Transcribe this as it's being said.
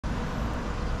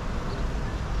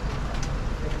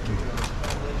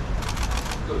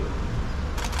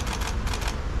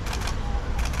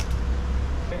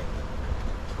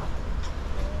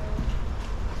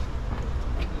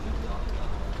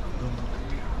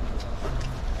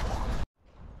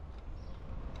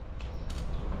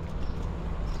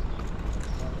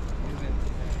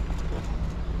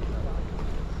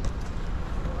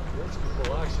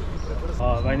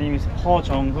My name is Ho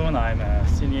Jong-hoon. I'm a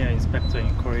senior inspector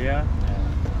in Korea.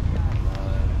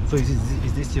 So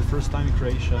is this your first time in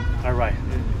Croatia? Right.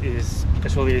 It's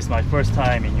my first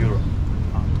time in Europe.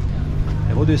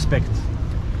 And what do you expect?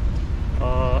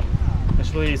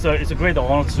 Actually, it's a great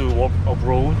honor to work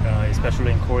abroad,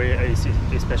 especially in Korea,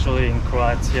 especially in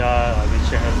Croatia,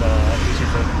 which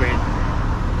is a great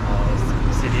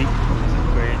city, it's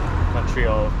a great country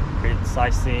of great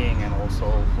sightseeing, and also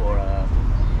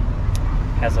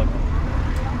has a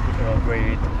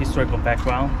great historical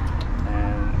background.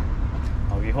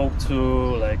 And we hope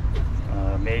to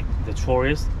make the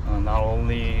tourists, not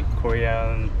only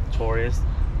Korean tourists,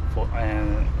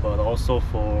 but also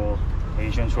for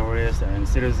Asian tourists and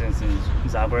citizens in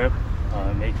Zagreb,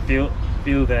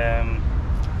 feel them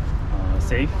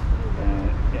safe,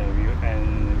 and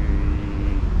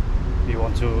we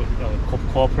want to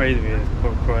cooperate with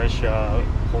Croatia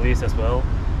police as well,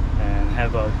 and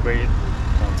have a great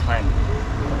time.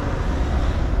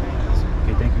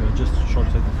 Okay, thank you. Just a short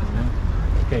second from you.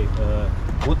 Okay,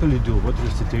 what will you do? What are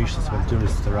the situations when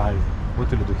tourists arrive?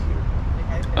 What will you do here?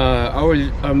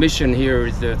 Our mission here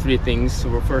is three things. So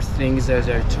the first thing is, as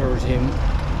I told him,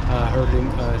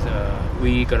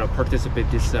 we gonna participate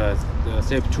this the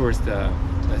safe tourist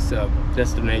as a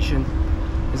destination.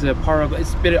 It's a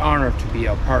bit honor to be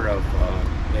a part of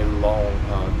a long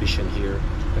mission here.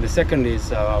 And the second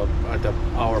is our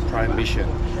prime mission.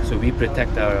 So we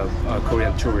protect our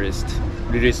Korean tourists.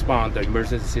 We respond to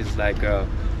emergencies like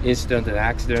incident and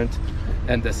accident,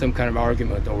 and some kind of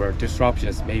argument or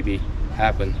disruptions maybe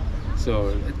happen.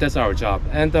 So that's our job.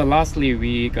 And lastly,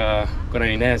 we gonna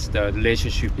enhance the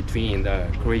relationship between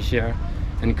Croatia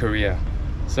and Korea.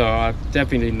 So I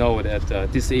definitely know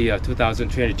that this year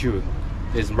 2022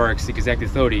 marks exactly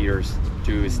 30 years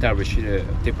to establish a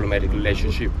diplomatic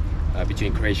relationship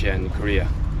between Croatia and Korea.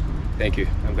 Thank you.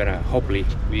 Hopefully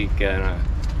we can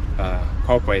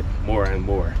cooperate more and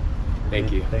more.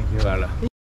 Thank you. Thank you. Voilà.